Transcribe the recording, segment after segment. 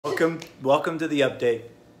Welcome to the update.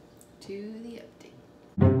 To the update.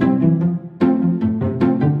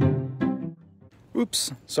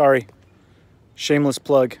 Oops, sorry. Shameless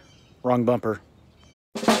plug, wrong bumper.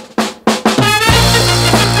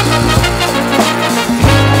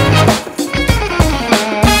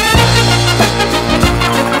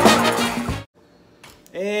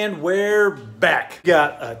 And we're back.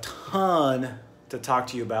 Got a ton to talk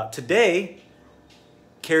to you about. Today,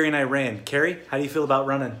 Carrie and I ran. Carrie, how do you feel about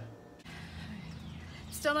running?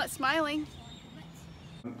 Still not smiling.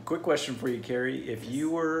 Quick question for you, Carrie. If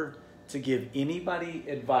you were to give anybody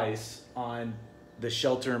advice on the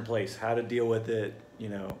shelter in place, how to deal with it,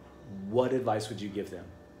 what advice would you give them?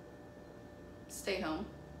 Stay home.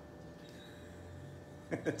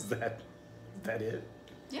 Is that it?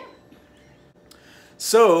 Yeah.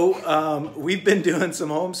 So we've been doing some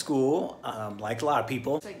homeschool, like a lot of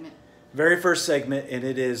people. Segment. Very first segment, and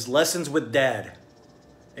it is Lessons with Dad.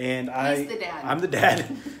 And He's the dad. I'm the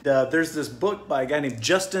dad. There's this book by a guy named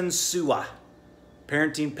Justin Su'a,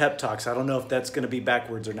 Parenting Pep Talks. I don't know if that's going to be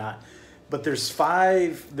backwards or not, but there's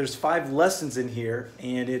five lessons in here,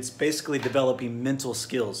 and it's basically developing mental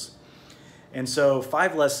skills. And so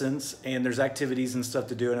 5 lessons, and there's activities and stuff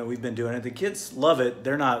to do, and we've been doing it. The kids love it.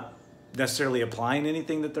 They're not necessarily applying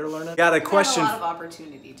anything that they're learning. Got a question. A lot of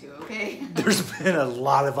opportunity too, okay? There's been a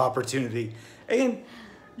lot of opportunity, and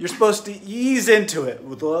you're supposed to ease into it.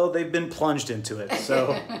 Well, they've been plunged into it.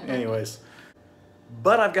 So anyways,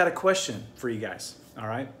 but I've got a question for you guys. All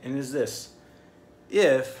right. And is this: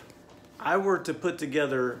 if I were to put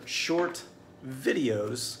together short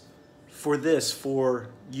videos for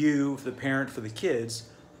you, the parent, for the kids,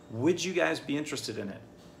 would you guys be interested in it?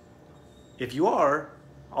 If you are,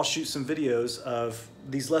 I'll shoot some videos of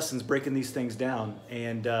these lessons, breaking these things down,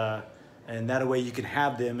 and that way you can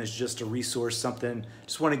have them as just a resource, something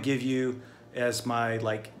just want to give you as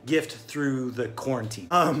my gift through the quarantine.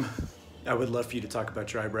 I would love for you to talk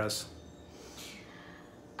about your eyebrows.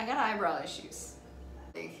 I got eyebrow issues.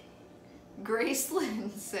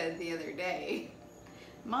 Gracelyn said the other day,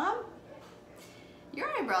 "Mom, your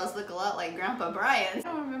eyebrows look a lot like Grandpa Brian." I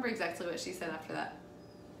don't remember exactly what she said after that.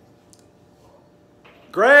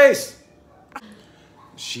 Grace!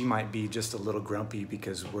 She might be just a little grumpy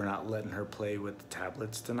because we're not letting her play with the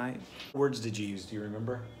tablets tonight. What words did you use? Do you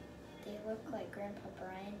remember? They look like Grandpa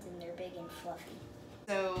Brian's and they're big and fluffy.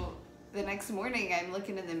 So the next morning I'm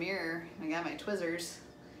looking in the mirror, I got my tweezers,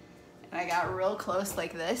 and I got real close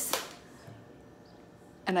like this,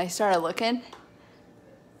 and I started looking,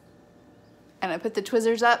 and I put the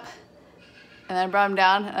tweezers up, and then I brought them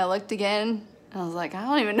down, and I looked again, and I was like, I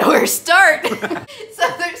don't even know where to start. So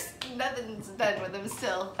nothing's done with them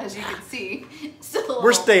still, as you can see. Still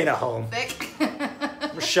We're staying at home. Thick.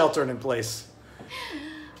 We're sheltering in place.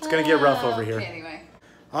 It's gonna get rough over here. Anyway.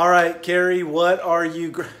 All right, Carrie, what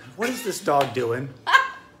is this dog doing?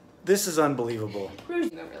 This is unbelievable. You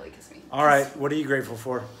don't really kiss me. All right, what are you grateful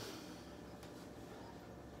for?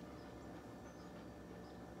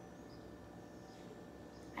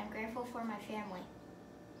 I'm grateful for my family.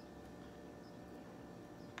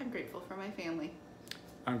 I'm grateful for my family.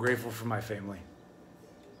 I'm grateful for my family.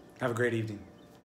 Have a great evening.